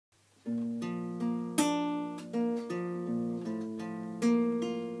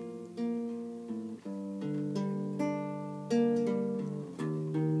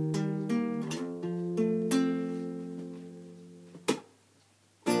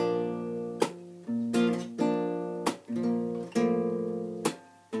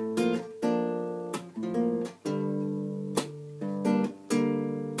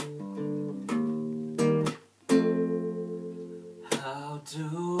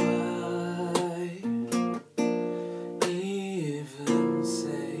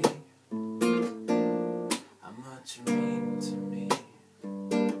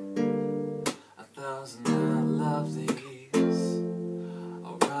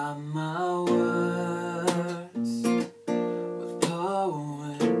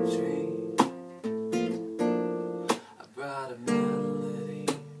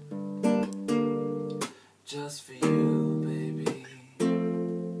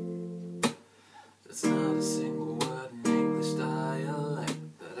There's not a single word in English dialect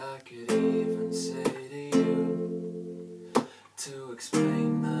that I could even say to you to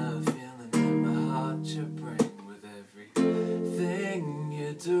explain the feeling in my heart you bring with everything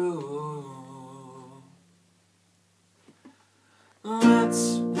you do.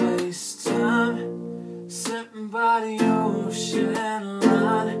 Let's waste time sitting by the ocean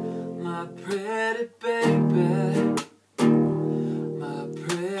line, my pretty baby, my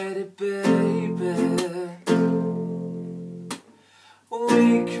pretty baby.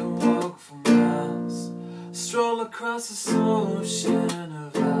 We can walk for miles, stroll across this ocean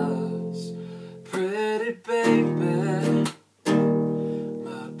of ours, pretty baby,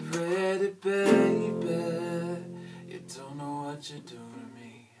 my pretty baby. You don't know what you do to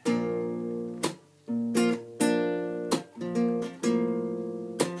me.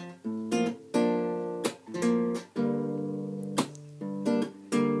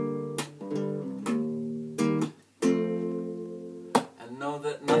 I know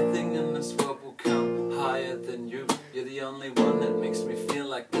that nothing in this world will come higher than you. You're the only one that makes me feel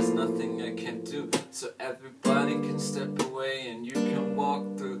like there's nothing I can't do. So everybody can step away and you can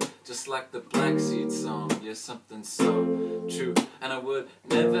walk through, just like the Black Seed song. You're something so true, and I would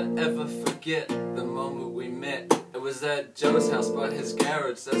never ever forget the moment we met. It was at Joe's house by his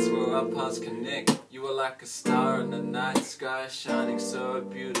garage, that's where our paths connect. You were like a star in the night sky, shining so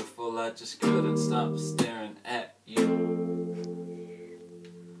beautiful, I just couldn't stop staring at you.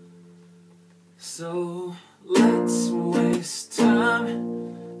 So let's waste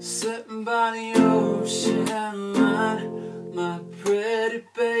time sitting by the ocean line, my pretty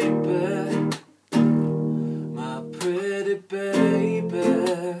baby, my pretty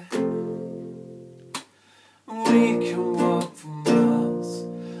baby. We can walk for miles,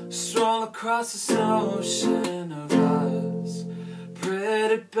 stroll across this ocean of ours,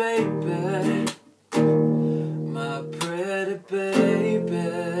 pretty baby, my pretty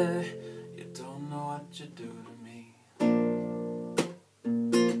baby. You don't know what you do.